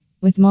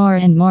With more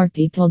and more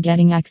people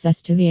getting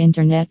access to the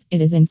internet,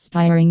 it is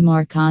inspiring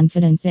more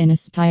confidence in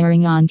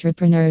aspiring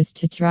entrepreneurs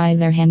to try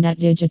their hand at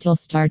digital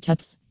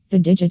startups. The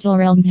digital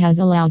realm has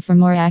allowed for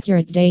more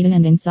accurate data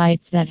and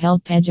insights that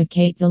help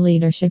educate the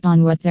leadership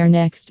on what their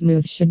next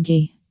move should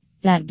be.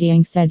 That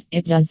being said,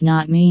 it does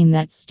not mean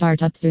that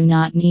startups do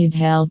not need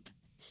help.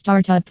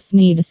 Startups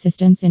need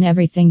assistance in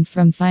everything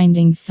from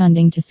finding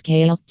funding to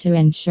scale to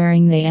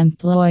ensuring they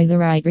employ the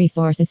right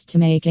resources to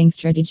making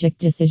strategic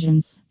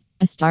decisions.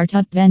 A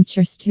startup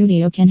venture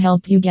studio can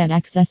help you get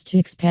access to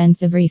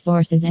expensive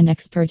resources and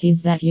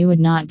expertise that you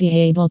would not be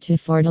able to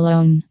afford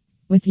alone.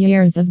 With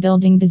years of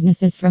building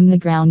businesses from the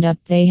ground up,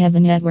 they have a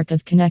network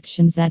of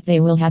connections that they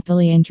will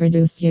happily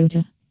introduce you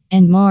to.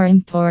 And more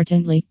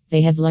importantly,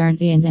 they have learned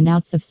the ins and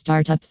outs of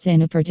startups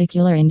in a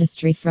particular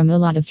industry from a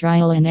lot of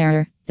trial and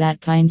error. That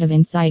kind of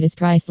insight is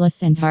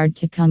priceless and hard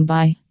to come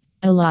by.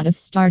 A lot of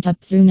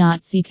startups do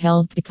not seek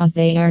help because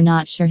they are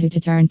not sure who to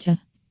turn to.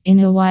 In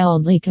a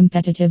wildly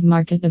competitive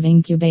market of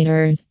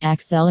incubators,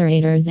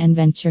 accelerators, and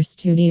venture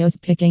studios,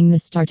 picking the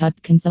startup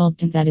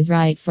consultant that is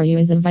right for you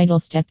is a vital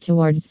step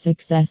towards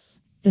success.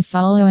 The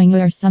following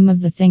are some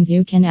of the things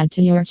you can add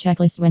to your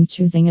checklist when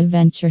choosing a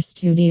venture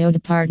studio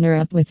to partner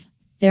up with.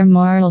 Their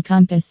moral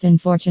compass.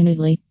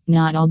 Unfortunately,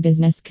 not all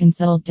business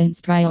consultants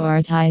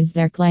prioritize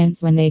their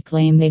clients when they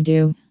claim they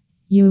do.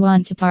 You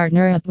want to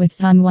partner up with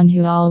someone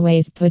who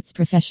always puts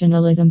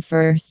professionalism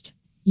first.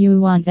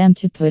 You want them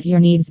to put your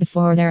needs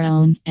before their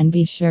own and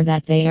be sure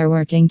that they are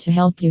working to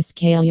help you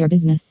scale your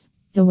business.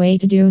 The way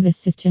to do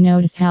this is to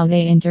notice how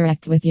they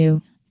interact with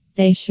you.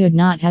 They should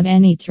not have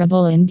any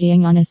trouble in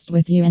being honest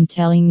with you and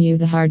telling you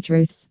the hard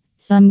truths.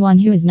 Someone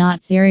who is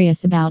not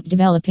serious about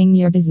developing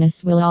your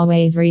business will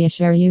always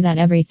reassure you that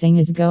everything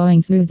is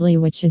going smoothly,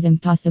 which is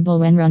impossible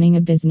when running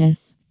a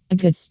business. A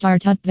good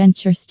startup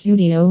venture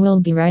studio will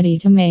be ready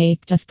to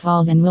make tough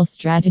calls and will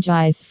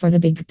strategize for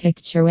the big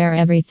picture where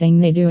everything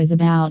they do is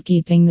about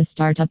keeping the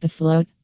startup afloat.